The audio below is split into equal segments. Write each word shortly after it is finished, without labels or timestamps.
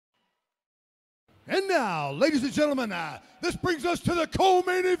And now, ladies and gentlemen, this brings us to the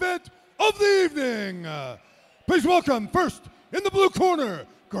co-main event of the evening. Please welcome first in the blue corner,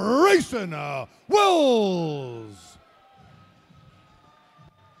 Grayson Wells.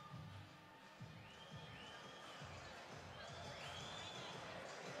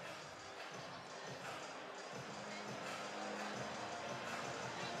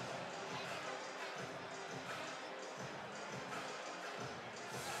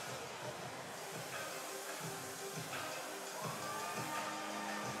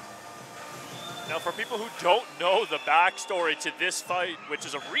 Now, for people who don't know the backstory to this fight, which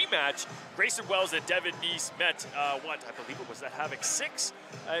is a rematch, Grayson Wells and Devon met, I believe it was at Havoc8,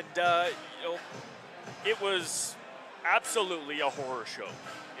 and it was absolutely a horror show,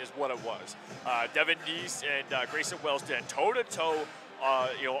 is what it was. Devon and Grayson Wells did toe-to-toe,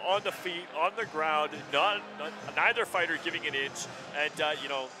 on the feet, on the ground, neither fighter giving an inch, and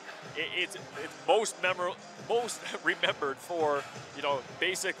it's most remembered for,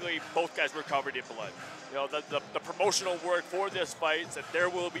 basically both guys were covered in blood. The promotional work for this fight said there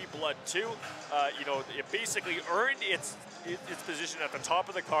will be blood too. It basically earned its position at the top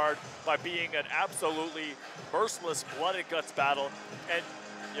of the card by being an absolutely merciless blood and guts battle. And,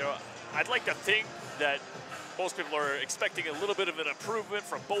 I'd like to think that most people are expecting a little bit of an improvement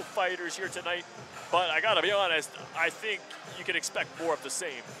from both fighters here tonight, but I gotta be honest, I think you can expect more of the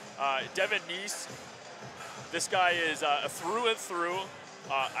same. Devon, this guy is through and through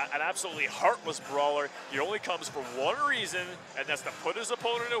an absolutely heartless brawler. He only comes for one reason, and that's to put his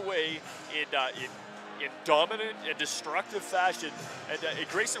opponent away in dominant and destructive fashion. And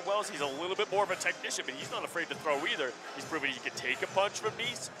Grayson Wells, he's a little bit more of a technician, but he's not afraid to throw either. He's proven he can take a punch from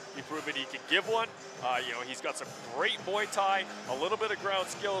He's proven he can give one. He's got some great Muay Thai, a little bit of ground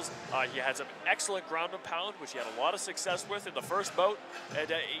skills. He had some excellent ground and pound, which he had a lot of success with in the first bout.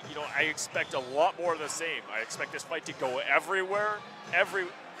 And, I expect a lot more of the same. I expect this fight to go everywhere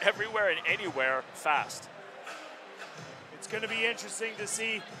and anywhere fast. It's going to be interesting to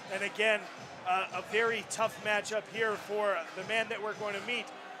see, and again, a very tough matchup here for the man that we're going to meet.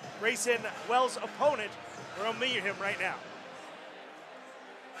 Grayson Wells' opponent, we're going to meet him right now.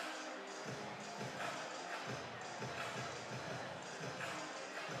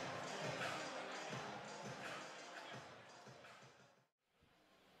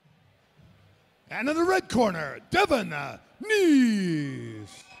 And in the red corner, Devon.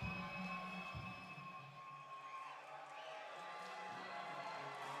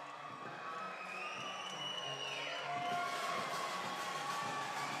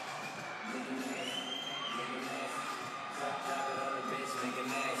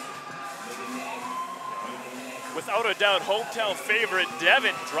 Without a doubt, hometown favorite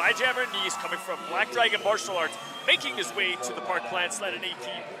Devon, Dry Jammer coming from Black Dragon Martial Arts, making his way to the Park Plan Sled and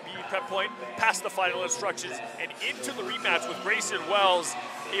ATB prep point, past the final instructions, and into the rematch with Grayson Wells,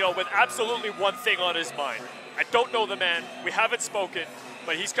 with absolutely one thing on his mind. I don't know the man, we haven't spoken,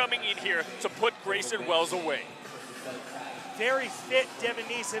 but he's coming in here to put Grayson Wells away. Very fit Devon,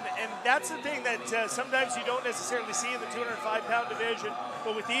 and that's the thing that sometimes you don't necessarily see in the 205-pound division,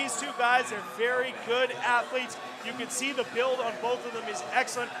 but with these two guys, they're very good athletes. You can see the build on both of them is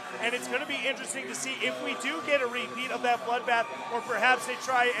excellent, and it's going to be interesting to see if we do get a repeat of that bloodbath, or perhaps they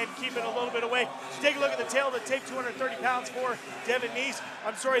try and keep it a little bit away. So take a look at the tail of the tape, 230 pounds for Devon.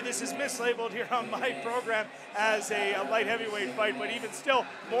 I'm sorry, this is mislabeled here on my program as a light heavyweight fight, but even still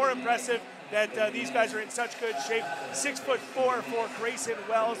more impressive that these guys are in such good shape. 6'4" for Grayson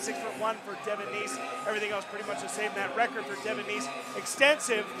Wells, 6'1" for Devon. Everything else pretty much the same. That record for Devon,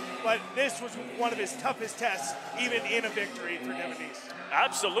 extensive, but this was one of his toughest tests, even in a victory for Devon.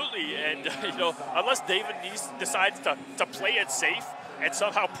 Absolutely, and unless Devon decides to play it safe and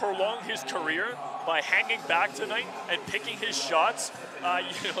somehow prolong his career by hanging back tonight and picking his shots,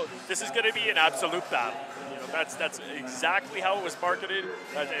 this is going to be an absolute battle. That's exactly how it was marketed,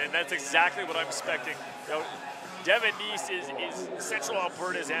 and that's exactly what I'm expecting. Devon is Central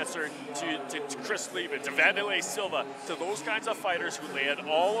Alberta's answer to Chris Lehman, to Vanderlei Silva, to those kinds of fighters who lay it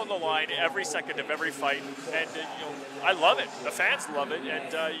all on the line every second of every fight. And, I love it. The fans love it,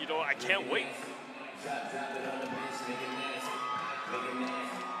 and, I can't wait.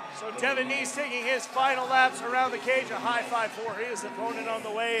 So Devon taking his final laps around the cage, a high five for his opponent on the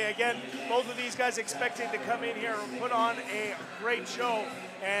way. Again, both of these guys expecting to come in here and put on a great show.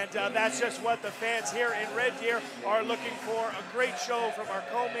 And that's just what the fans here in Red Deer are looking for, a great show from our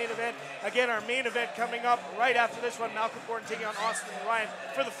co-main event. Again, our main event coming up right after this one, Malcolm Gordon taking on Austin Ryan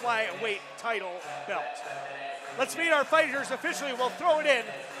for the flyweight title belt. Let's meet our fighters officially. We'll throw it in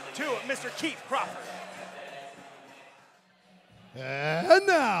to Mr. Keith Crawford. And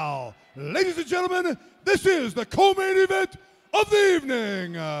now, Ladies and gentlemen, this is the co-main event of the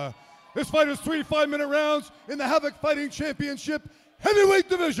evening. This fight is 3 5-minute rounds in the Havoc Fighting Championship heavyweight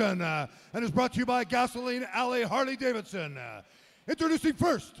division and is brought to you by Gasoline Alley Harley-Davidson. Introducing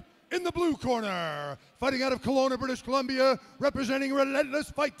first, in the blue corner, fighting out of Kelowna, British Columbia, representing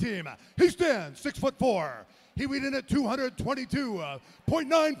Relentless Fight Team. He stands 6'4". He weighed in at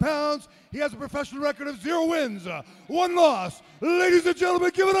 222.9 pounds. He has a professional record of 0 wins, 1 loss. Ladies and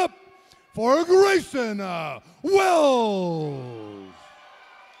gentlemen, give it up for Grayson Wells.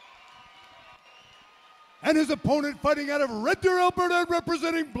 And his opponent, fighting out of Red Deer, Alberta,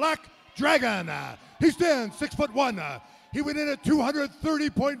 representing Black Dragon. He stands 6'1". He went in at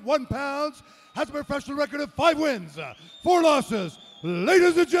 230.1 pounds, has a professional record of 5 wins, 4 losses.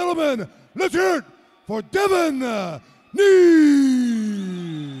 Ladies and gentlemen, let's hear it for Devon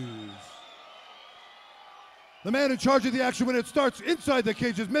Knees. The man in charge of the action when it starts inside the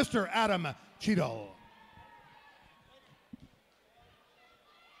cage is Mr. Adam Cheadle.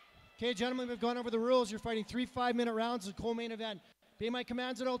 Okay, gentlemen, we've gone over the rules. You're fighting 3 5-minute rounds of the co-main event. Obey my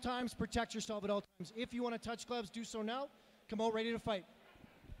commands at all times. Protect yourself at all times. If you want to touch gloves, do so now. Come out ready to fight.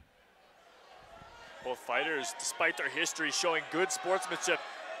 Both fighters, despite their history, showing good sportsmanship.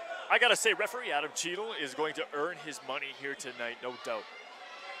 I gotta say, referee Adam Cheadle is going to earn his money here tonight, no doubt.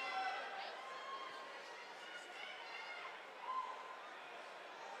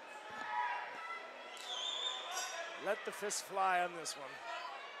 Let the fist fly on this one.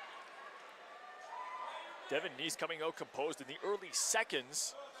 Devon Knees coming out composed in the early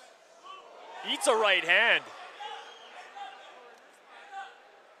seconds. Eats a right hand.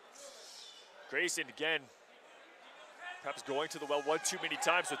 Grayson again, perhaps going to the well one too many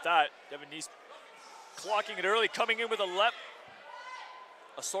times with that. Devon Knees clocking it early, coming in with a left.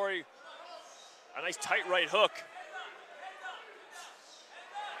 A nice tight right hook.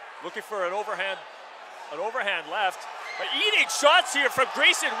 Looking for an overhand left. But eating shots here from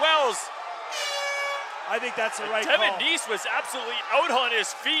Grayson Wells. I think that's the right Devon call. Knees was absolutely out on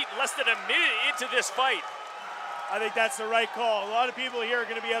his feet less than a minute into this fight. I think that's the right call. A lot of people here are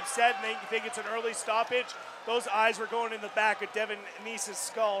going to be upset and they think it's an early stoppage. Those eyes were going in the back of Devon Knees'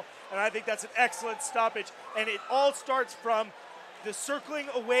 skull, and I think that's an excellent stoppage. And it all starts from the circling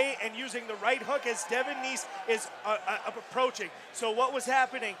away and using the right hook as Devon Knees is approaching. So what was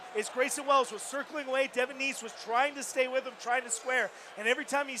happening is Grayson Wells was circling away. Devon Knees was trying to stay with him, trying to square. And every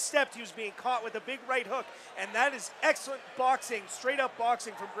time he stepped, he was being caught with a big right hook. And that is excellent boxing, straight up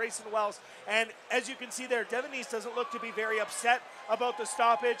boxing from Grayson Wells. And as you can see there, Devon Knees doesn't look to be very upset about the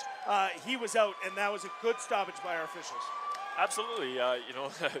stoppage. He was out, and that was a good stoppage by our officials. Absolutely, I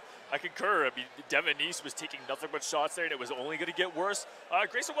concur. I mean, Devon Knees was taking nothing but shots there, and it was only going to get worse.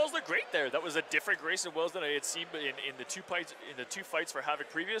 Grayson Wells looked great there. That was a different Grayson Wells than I had seen in the two fights for Havoc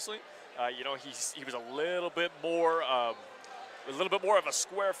previously. He was a little bit more of a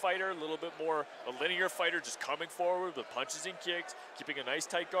square fighter, a little bit more a linear fighter, just coming forward with punches and kicks, keeping a nice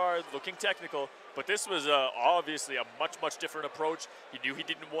tight guard, looking technical. But this was obviously a much different approach. He knew he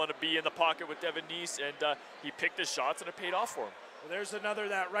didn't want to be in the pocket with Devon Knees, and he picked his shots, and it paid off for him. Well, there's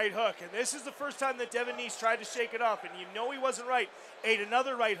that right hook, and this is the first time that Devon Knees tried to shake it off, and you know he wasn't right. Ate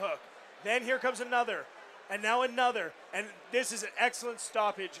another right hook. Then here comes another, and now another. And this is an excellent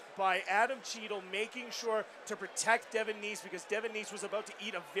stoppage by Adam Cheadle, making sure to protect Devon Knees because Devon Knees was about to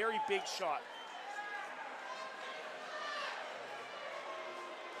eat a very big shot.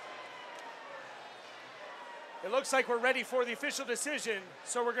 It looks like we're ready for the official decision,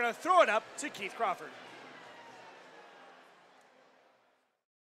 so we're going to throw it up to Keith Crawford.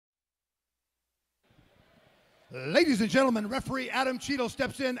 Ladies and gentlemen, referee Adam Cheadle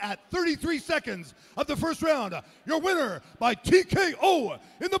steps in at 33 seconds of the first round. Your winner by TKO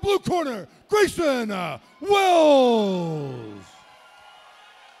in the blue corner, Grayson Wells.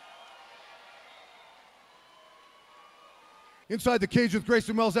 Inside the cage with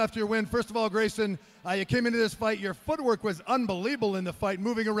Grayson Wells after your win. First of all, Grayson, you came into this fight. Your footwork was unbelievable in the fight,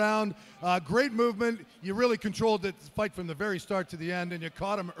 moving around. Great movement. You really controlled the fight from the very start to the end, and you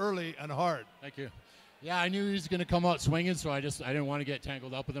caught him early and hard. Thank you. Yeah, I knew he was going to come out swinging, so I didn't want to get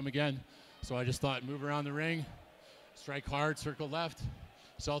tangled up with him again. So I just thought move around the ring, strike hard, circle left,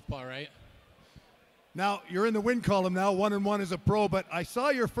 southpaw right. Now, you're in the win column now, 1-1 as a pro, but I saw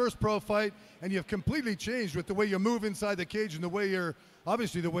your first pro fight, and you've completely changed with the way you move inside the cage and the way you're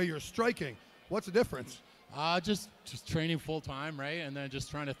striking. What's the difference? Just training full time, right? And then just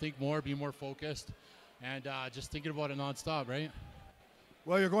trying to think more, be more focused, and just thinking about it nonstop, right?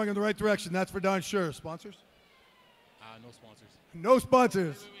 Well, you're going in the right direction. That's for darn sure. Sponsors? No sponsors. No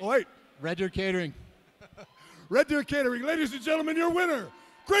sponsors. Oh, wait. Red Deer Catering. Red Deer Catering. Ladies and gentlemen, your winner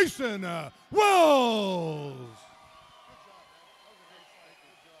Grayson Wells.